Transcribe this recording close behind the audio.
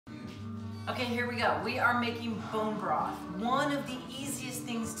Okay, here we go. We are making bone broth. One of the easiest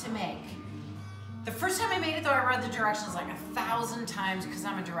things to make. The first time I made it though, I read the directions like 1,000 times because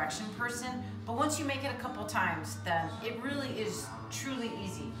I'm a direction person. But once you make it a couple times, then it really is truly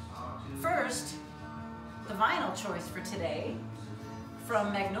easy. First, the vinyl choice for today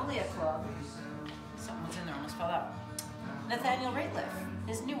from Magnolia Club. Something was in there, almost fell out. Nathaniel Rateliff,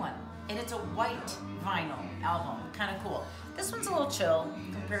 his new one. And it's a white vinyl album, kind of cool. This one's a little chill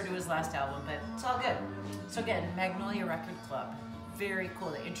compared to his last album, but it's all good. So again, Magnolia Record Club. Very cool.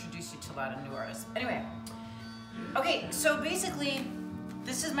 They introduce you to a lot of new artists. Anyway, okay, so basically,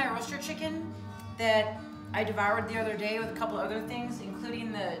 this is my roaster chicken that I devoured the other day with a couple other things,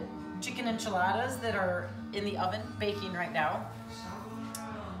 including the chicken enchiladas that are in the oven baking right now.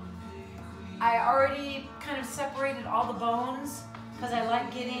 I already kind of separated all the bones because I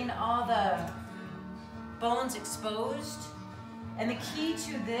like getting all the bones exposed. And the key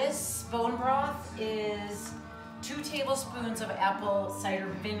to this bone broth is 2 tablespoons of apple cider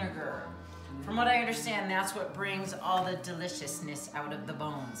vinegar. From what I understand, that's what brings all the deliciousness out of the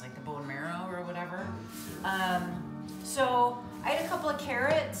bones, like the bone marrow or whatever. So I had a couple of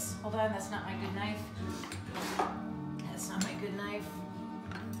carrots. Hold on, that's not my good knife. That's not my good knife.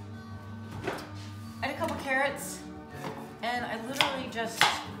 I had a couple carrots, and I literally just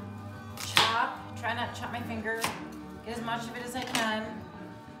try not to chop my finger, get as much of it as I can,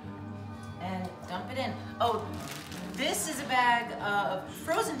 and dump it in. Oh, this is a bag of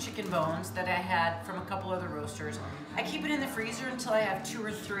frozen chicken bones that I had from a couple other roasters. I keep it in the freezer until I have 2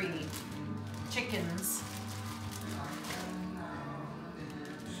 or 3 chickens.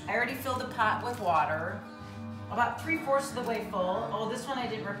 I already filled the pot with water, about 3/4 of the way full. Oh, this one I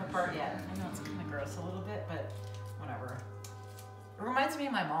didn't rip apart yet. I know it's kind of gross a little bit, but whatever. It reminds me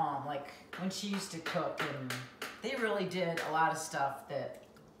of my mom, like when she used to cook, and they really did a lot of stuff that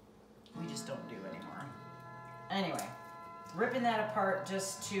we just don't do anymore. Anyway, ripping that apart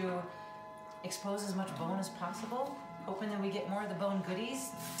just to expose as much bone as possible, hoping that we get more of the bone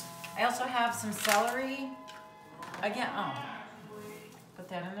goodies. I also have some celery. Again, oh, put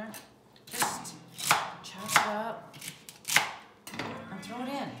that in there. Just chop it up and throw it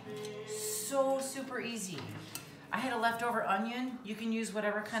in. So super easy. I had a leftover onion. You can use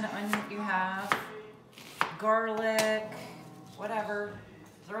whatever kind of onion you have. Garlic, whatever.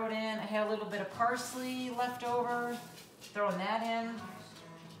 Throw it in. I had a little bit of parsley left over. Throwing that in.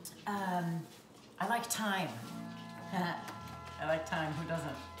 I like thyme. I like thyme. Who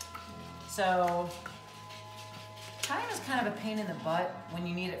doesn't? So thyme is kind of a pain in the butt when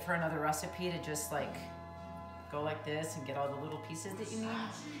you need it for another recipe to just like go like this and get all the little pieces that you need.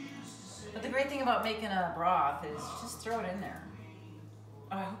 But the great thing about making a broth is just throw it in there.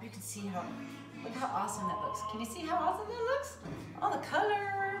 Oh, I hope you can see how, look how awesome that looks. Can you see how awesome that looks? Oh, the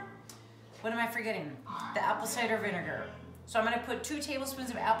color. What am I forgetting? The apple cider vinegar. So I'm gonna put 2 tablespoons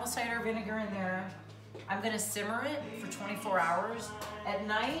of apple cider vinegar in there. I'm gonna simmer it for 24 hours. At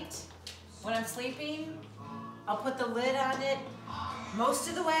night, when I'm sleeping, I'll put the lid on it most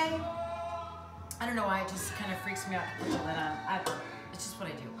of the way. I don't know why, it just kind of freaks me out to put the lid on. It's just what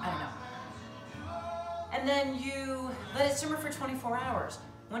I do, I don't know. And then you let it simmer for 24 hours.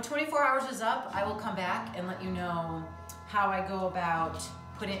 When 24 hours is up, I will come back and let you know how I go about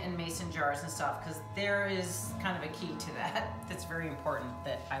putting it in mason jars and stuff, because there is kind of a key to that that's very important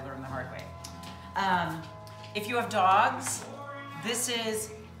that I learned the hard way. If you have dogs, this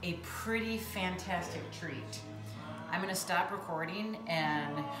is a pretty fantastic treat. I'm gonna stop recording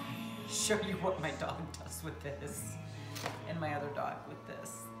and show you what my dog does with this and my other dog with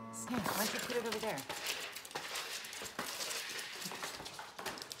this. Yeah, why don't you put it over there?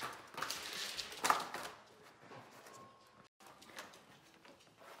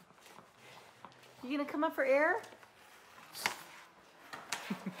 You gonna come up for air?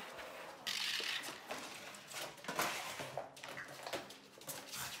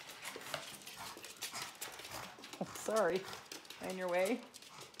 Oh, sorry, in your way.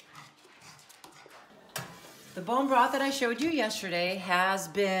 The bone broth that I showed you yesterday has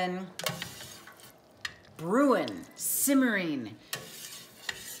been brewing, simmering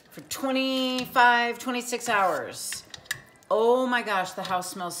for 25, 26 hours. Oh my gosh, the house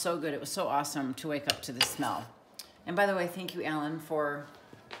smells so good. It was so awesome to wake up to this smell. And by the way, thank you, Alan, for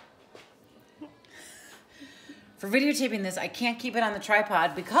videotaping this. I can't keep it on the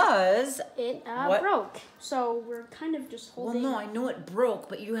tripod because it broke. So we're kind of just holding. Well, no, I know it broke,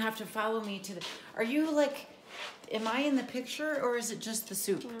 but you have to follow me to the. Are you like? Am I in the picture or is it just the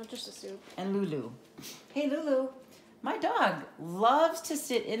soup? No, just the soup. And Lulu. Hey, Lulu. My dog loves to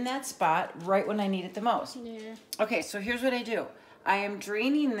sit in that spot right when I need it the most. Yeah. Okay, so here's what I do. I am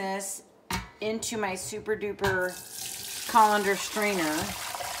draining this into my super duper colander strainer.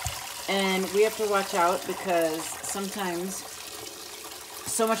 And we have to watch out because sometimes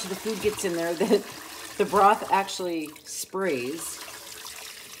so much of the food gets in there that the broth actually sprays.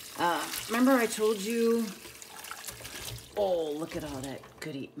 Remember I told you, oh, look at all that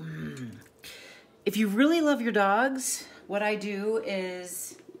goodie. If you really love your dogs, what I do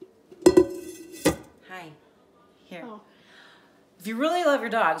is, hi, here. Oh. If you really love your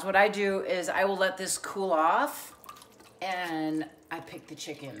dogs, what I do is I will let this cool off and I pick the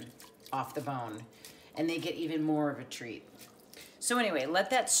chicken off the bone and they get even more of a treat. So anyway, let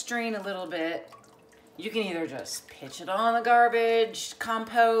that strain a little bit. You can either just pitch it all in the garbage,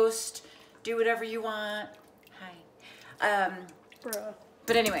 compost, do whatever you want. Hi.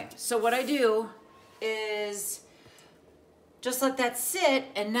 But anyway, so what I do is just let that sit,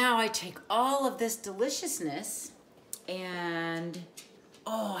 and now I take all of this deliciousness and,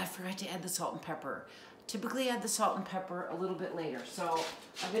 oh, I forgot to add the salt and pepper. Typically add the salt and pepper a little bit later. So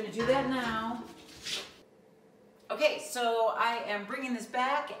I'm gonna do that now. Okay, so I am bringing this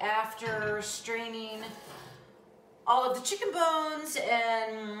back after straining all of the chicken bones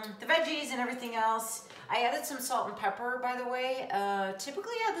and the veggies and everything else. I added some salt and pepper, by the way.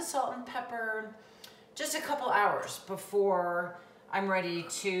 Typically add the salt and pepper just a couple hours before I'm ready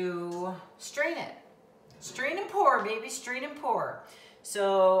to strain it. Strain and pour, baby, strain and pour.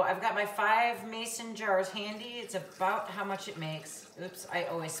 So I've got my 5 mason jars handy. It's about how much it makes. Oops, I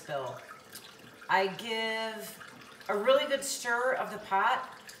always spill. I give a really good stir of the pot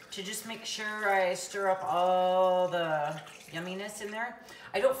to just make sure I stir up all the yumminess in there.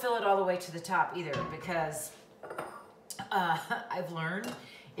 I don't fill it all the way to the top either because I've learned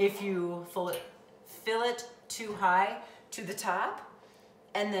if you fill it too high to the top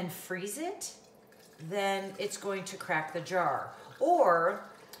and then freeze it, then it's going to crack the jar. Or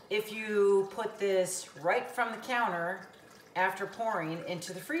if you put this right from the counter after pouring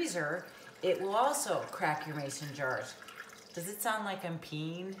into the freezer, it will also crack your mason jars. Does it sound like I'm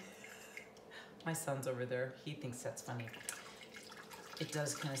peeing? My son's over there. He thinks that's funny. It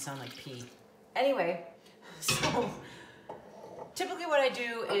does kind of sound like pee. Anyway, so typically what I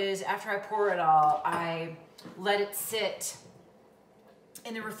do is after I pour it all, I let it sit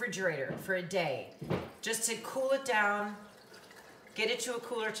in the refrigerator for a day just to cool it down, get it to a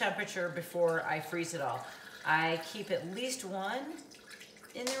cooler temperature before I freeze it all. I keep at least 1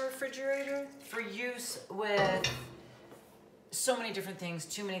 in the refrigerator for use with so many different things,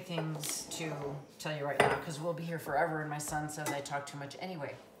 too many things to tell you right now because we'll be here forever and my son says I talk too much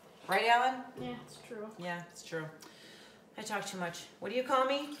anyway. Right, Alan? Yeah, it's true. Yeah, it's true. I talk too much. What do you call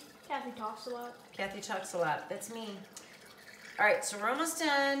me? Kathy talks a lot. Kathy talks a lot. That's me. All right, so we're almost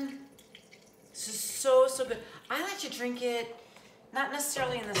done. This is so, so good. I like to drink it, not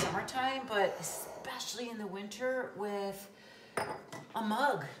necessarily in the summertime, but especially in the winter with a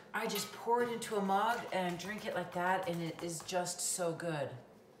mug. I just pour it into a mug and drink it like that, and it is just so good.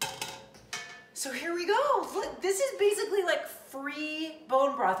 So here we go. Look, this is basically like free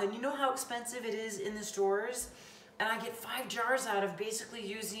bone broth, and you know how expensive it is in the stores? And I get 5 jars out of basically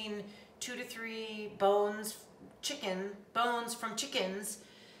using 2 to 3 bones, bones from chickens,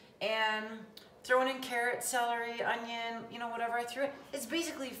 and throwing in carrot, celery, onion, you know, whatever I threw in. It's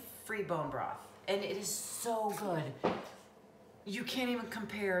basically free bone broth, and it is so good. You can't even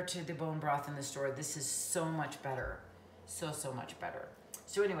compare to the bone broth in the store. This is so much better. So, so much better.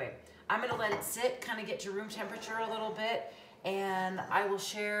 So anyway, I'm gonna let it sit, kind of get to room temperature a little bit, and I will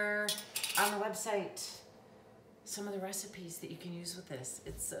share on the website some of the recipes that you can use with this.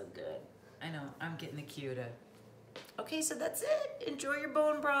 It's so good. I know, I'm getting the cue to. Okay, so that's it. Enjoy your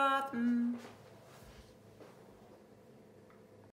bone broth.